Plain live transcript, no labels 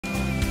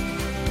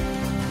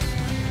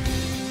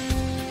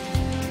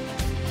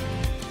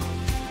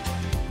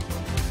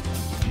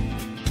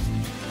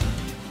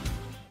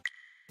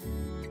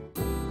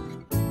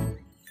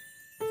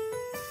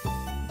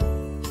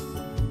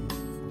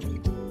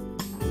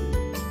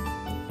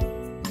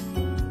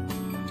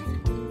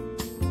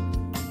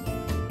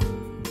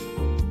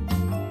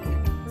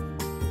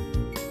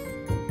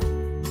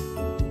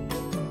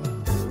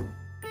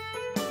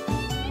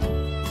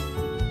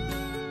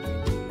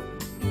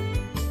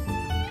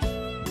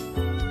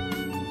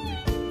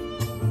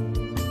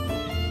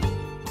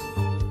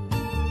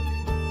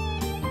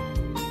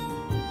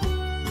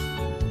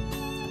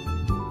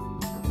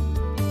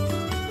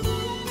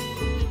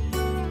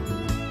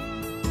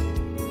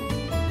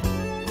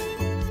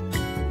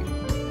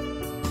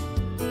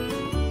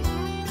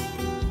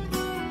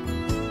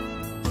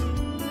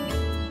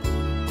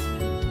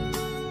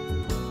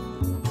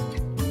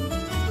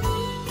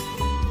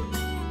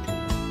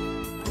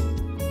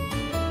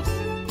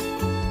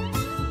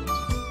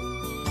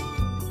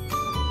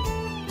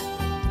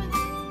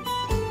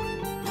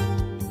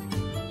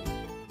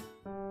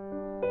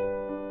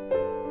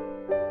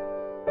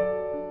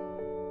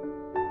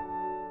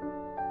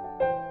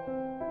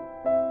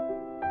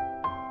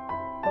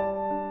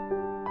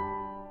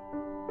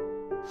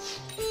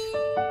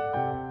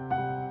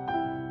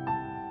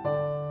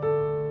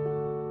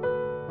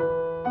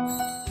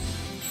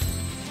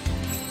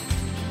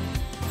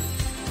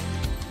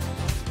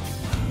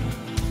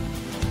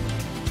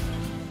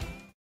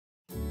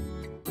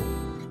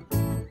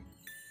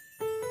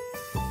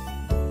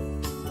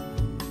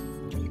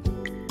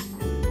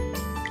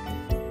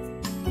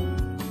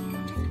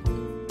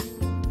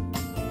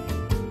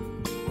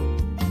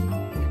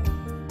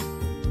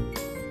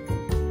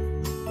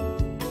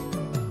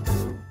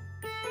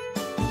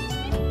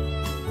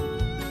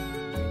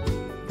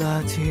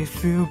But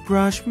if you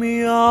brush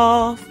me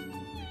off,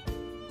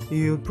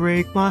 you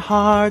break my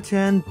heart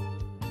and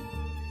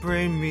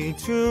bring me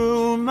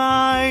to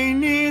my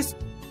knees.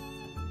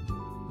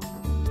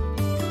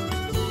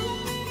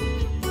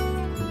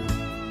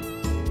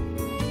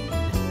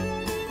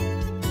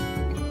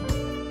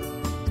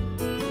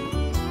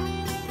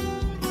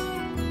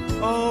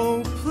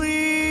 Oh,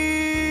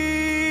 please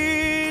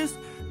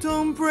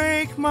don't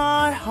break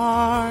my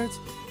heart.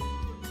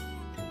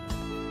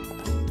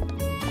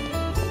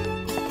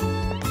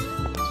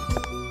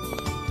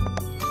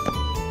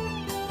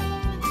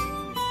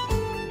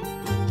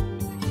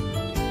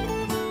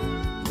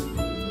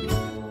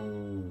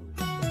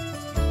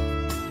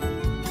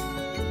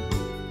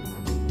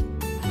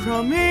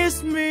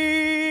 Promise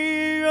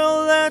me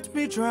you'll let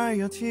me dry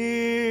your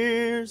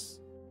tears.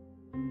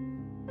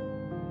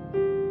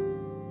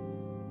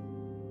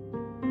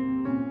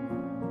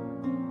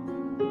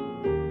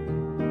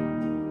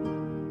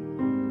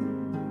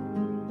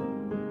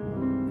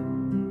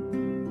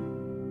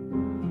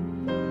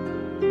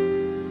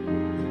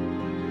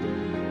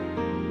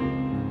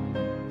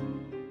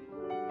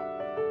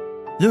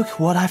 Look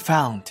what I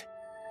found.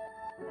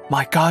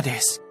 My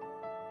goddess.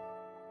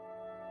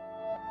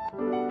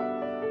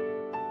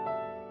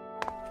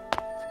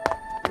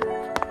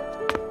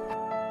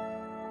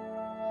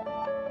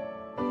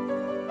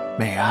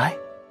 May I?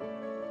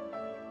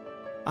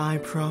 I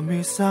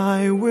promise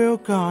I will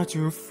guard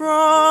you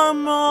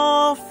from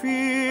all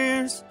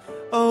fears.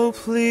 Oh,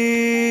 please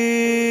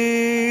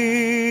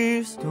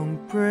don't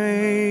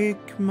break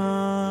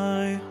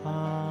my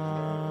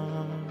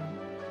heart.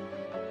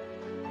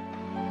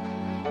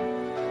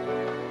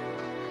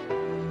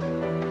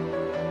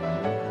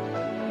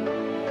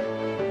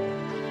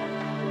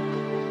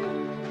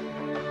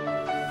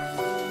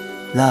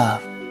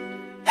 Love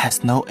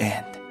has no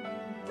end.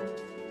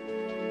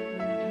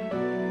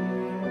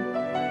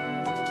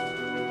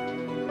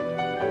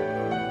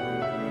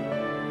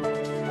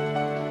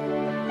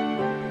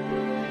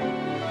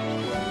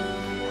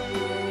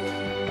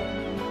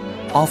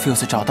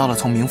 Orpheus 找到了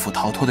从冥府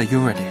逃脱的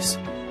Eurydice，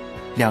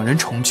 两人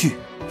重聚，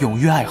永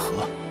浴爱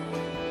河，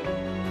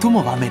多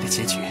么完美的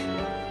结局！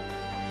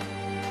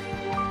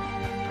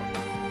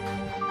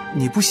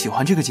你不喜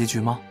欢这个结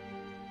局吗？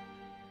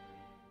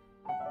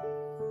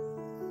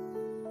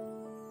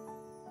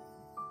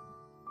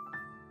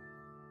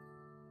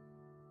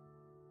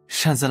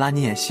擅自拉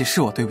你演戏是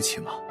我对不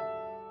起吗？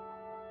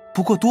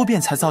不过多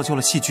变才造就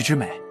了戏剧之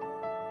美。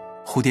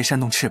蝴蝶扇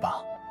动翅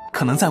膀，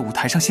可能在舞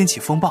台上掀起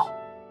风暴。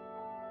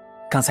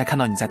刚才看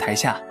到你在台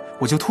下，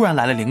我就突然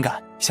来了灵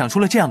感，想出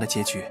了这样的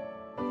结局。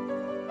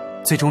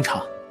最终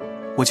场，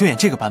我就演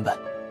这个版本，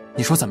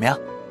你说怎么样？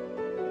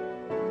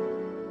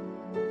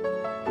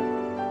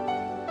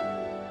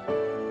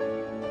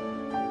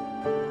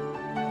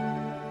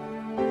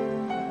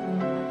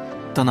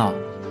等等，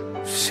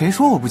谁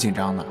说我不紧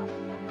张呢？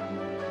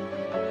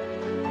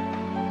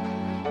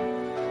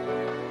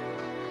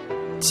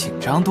紧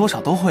张多少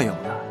都会有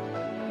的，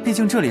毕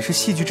竟这里是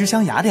戏剧之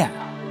乡雅典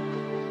啊。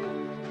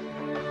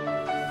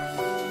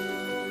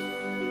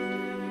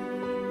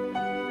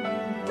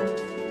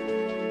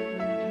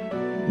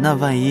那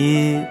万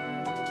一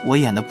我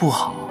演得不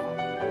好，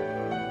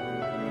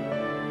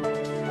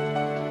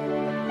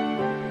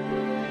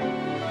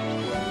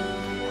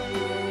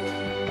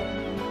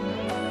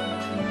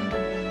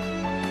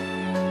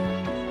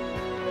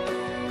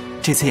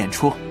这次演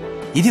出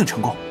一定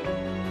成功。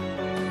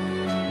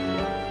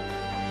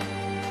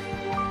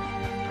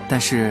但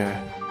是，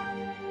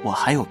我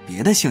还有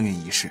别的幸运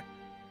仪式，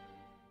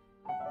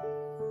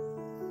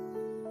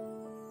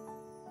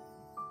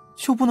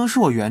就不能是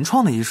我原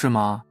创的仪式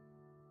吗？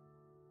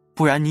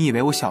不然你以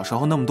为我小时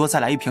候那么多再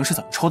来一瓶是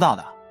怎么抽到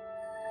的？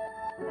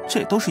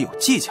这都是有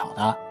技巧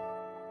的。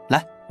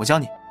来，我教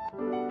你。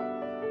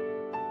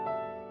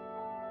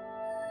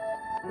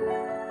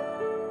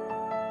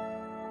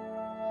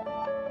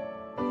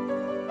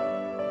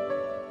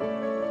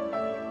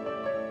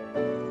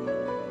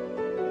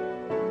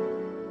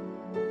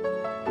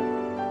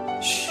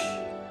嘘，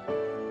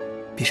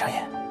闭上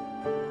眼。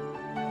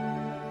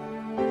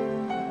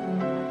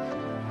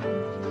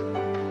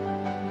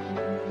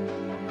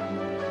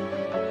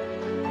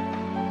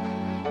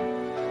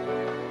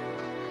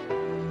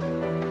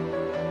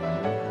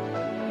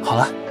好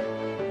了，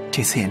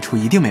这次演出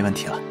一定没问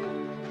题了，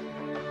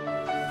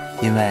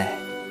因为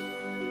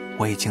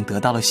我已经得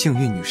到了幸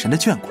运女神的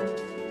眷顾。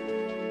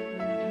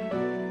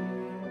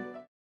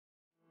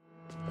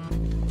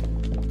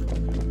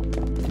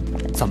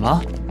怎么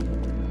了？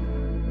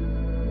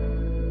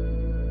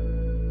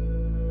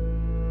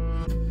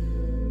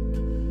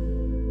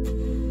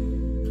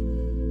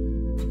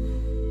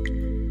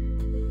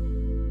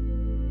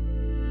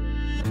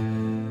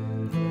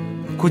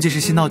估计是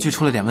新道具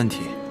出了点问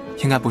题。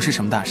应该不是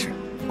什么大事，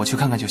我去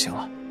看看就行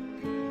了。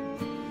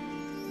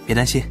别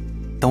担心，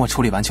等我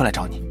处理完就来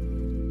找你。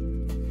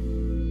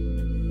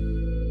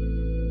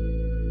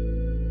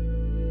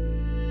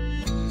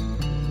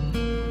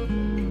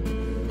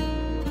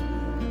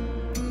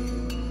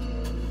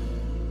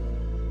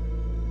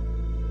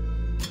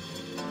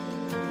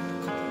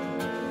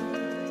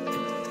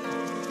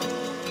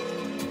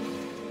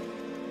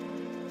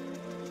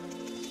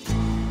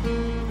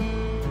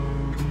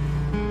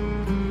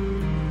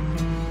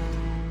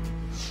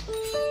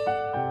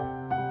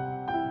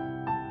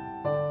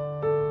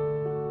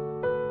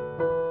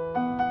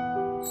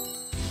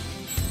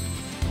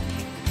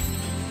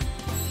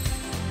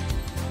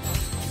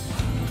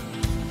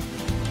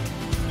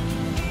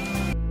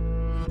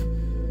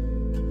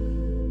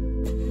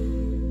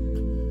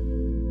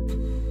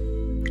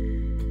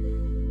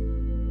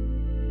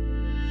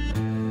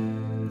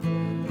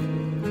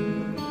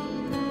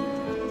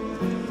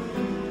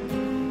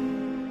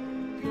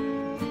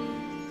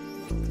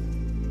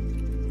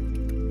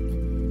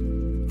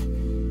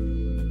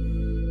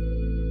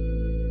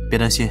别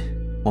担心，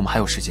我们还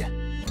有时间。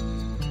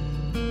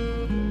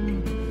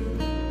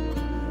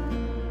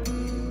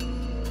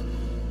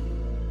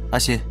阿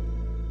欣，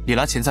里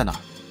拉琴在哪儿？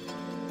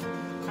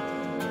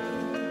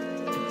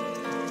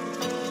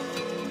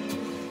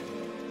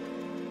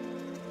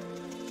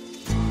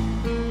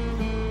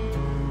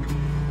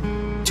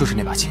就是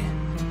那把琴，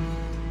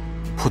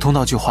普通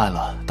道具坏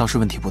了倒是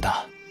问题不大，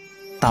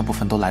大部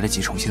分都来得及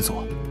重新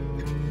做。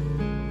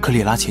可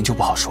里拉琴就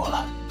不好说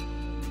了。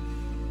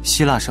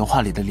希腊神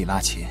话里的里拉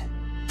琴，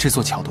制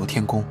作巧夺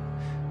天工，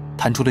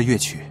弹出的乐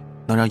曲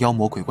能让妖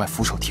魔鬼怪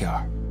俯首帖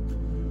耳，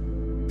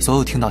所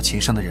有听到琴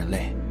声的人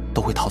类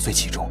都会陶醉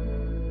其中。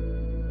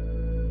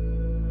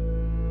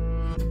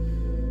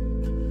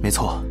没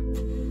错，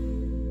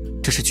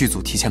这是剧组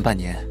提前半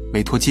年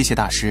委托机械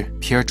大师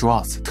皮尔·朱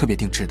奥斯特别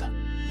定制的。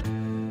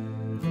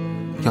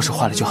要是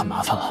坏了就很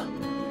麻烦了。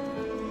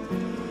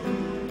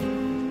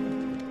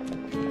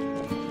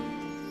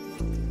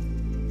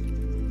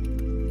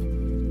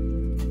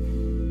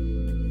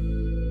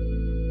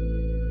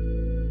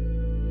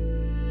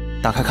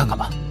打开看看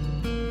吧。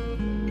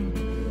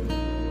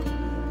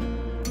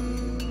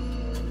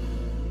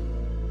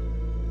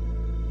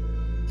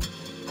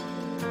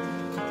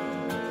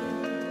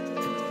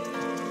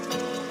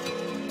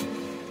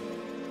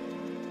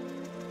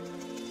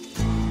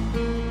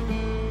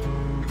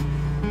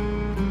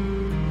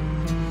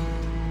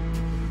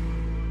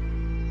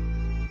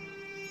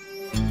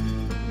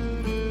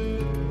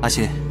阿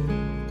欣，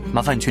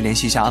麻烦你去联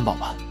系一下安保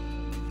吧，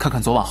看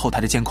看昨晚后台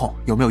的监控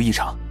有没有异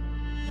常。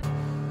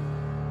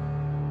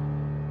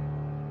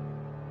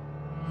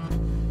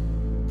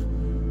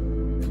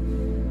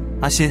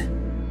阿欣，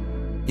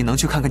你能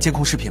去看看监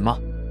控视频吗？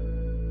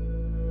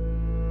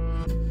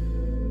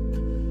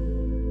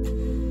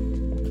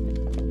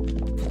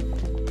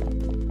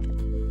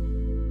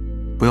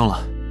不用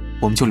了，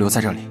我们就留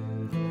在这里。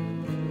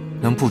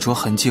能不着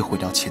痕迹毁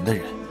掉琴的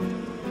人，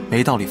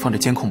没道理放着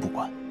监控不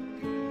管。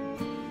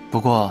不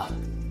过，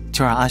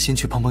就让阿欣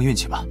去碰碰运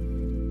气吧，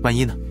万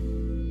一呢？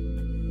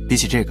比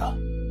起这个，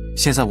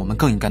现在我们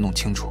更应该弄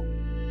清楚，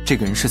这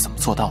个人是怎么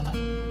做到的，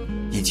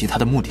以及他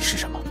的目的是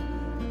什么。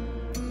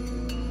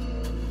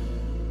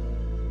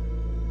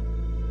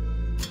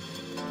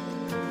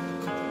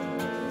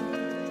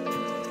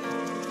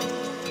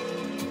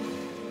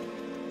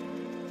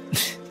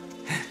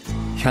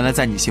原来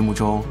在你心目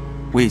中，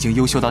我已经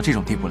优秀到这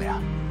种地步了呀。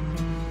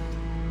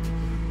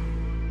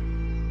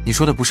你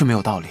说的不是没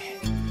有道理，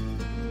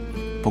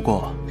不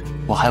过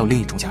我还有另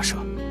一种假设。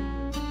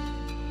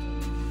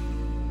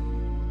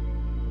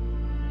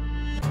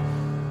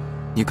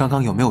你刚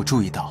刚有没有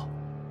注意到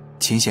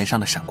琴弦上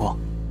的闪光？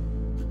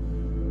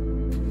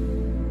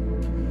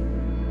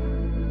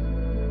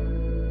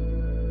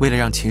为了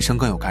让琴声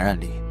更有感染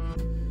力，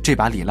这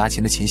把里拉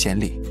琴的琴弦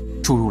里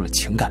注入了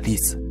情感粒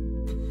子。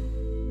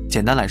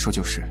简单来说，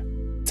就是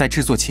在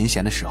制作琴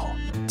弦的时候，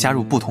加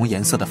入不同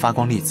颜色的发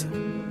光粒子，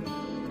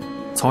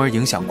从而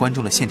影响观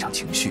众的现场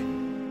情绪，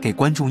给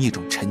观众一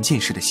种沉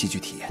浸式的戏剧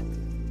体验。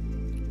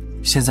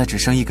现在只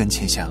剩一根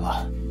琴弦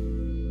了，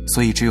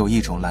所以只有一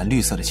种蓝绿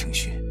色的情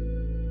绪，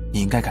你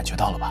应该感觉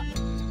到了吧？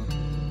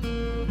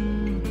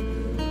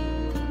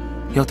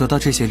要得到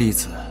这些粒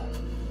子，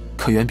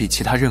可远比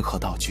其他任何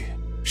道具，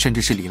甚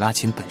至是里拉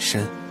琴本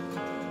身，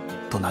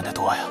都难得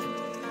多呀。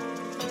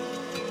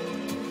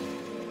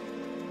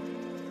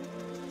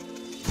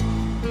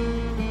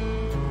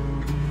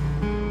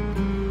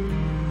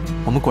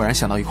我们果然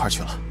想到一块儿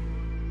去了。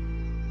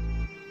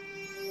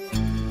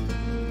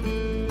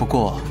不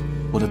过，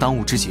我的当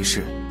务之急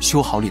是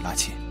修好里拉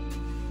琴。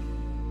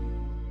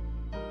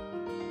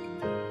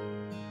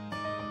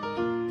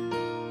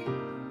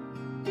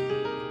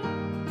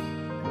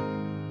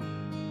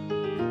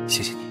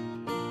谢谢你。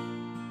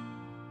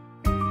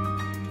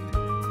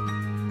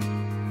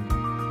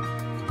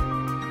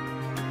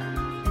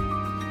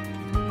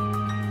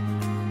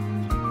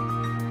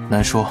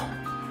难说。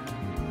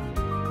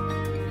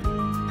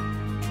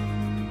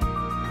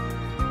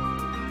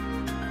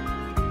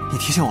你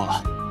提醒我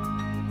了。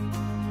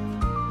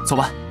走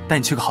吧，带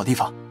你去个好地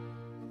方。